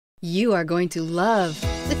You are going to love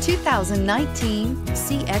the 2019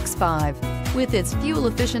 CX-5. With its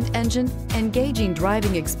fuel-efficient engine, engaging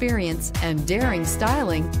driving experience, and daring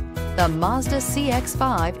styling, the Mazda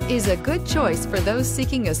CX-5 is a good choice for those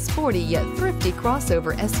seeking a sporty yet thrifty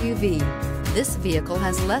crossover SUV. This vehicle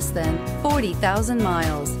has less than 40,000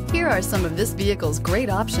 miles. Here are some of this vehicle's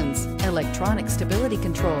great options: electronic stability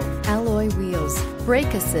control, alloy wheels,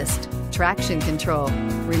 brake assist, traction control,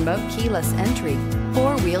 remote keyless entry,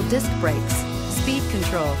 four-wheel disc brakes, speed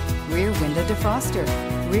control, rear window defroster,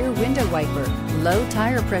 rear window wiper, low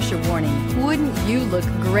tire pressure warning. Wouldn't you look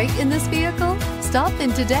great in this vehicle? Stop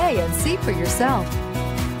in today and see for yourself.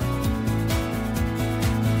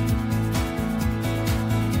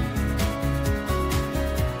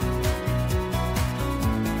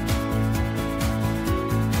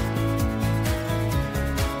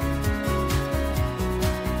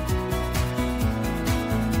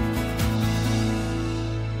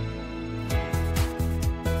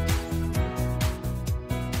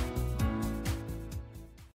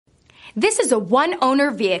 This is a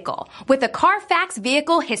one-owner vehicle with a Carfax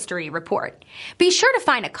Vehicle History Report. Be sure to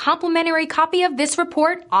find a complimentary copy of this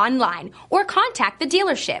report online or contact the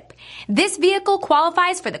dealership. This vehicle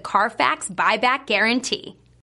qualifies for the Carfax Buyback Guarantee.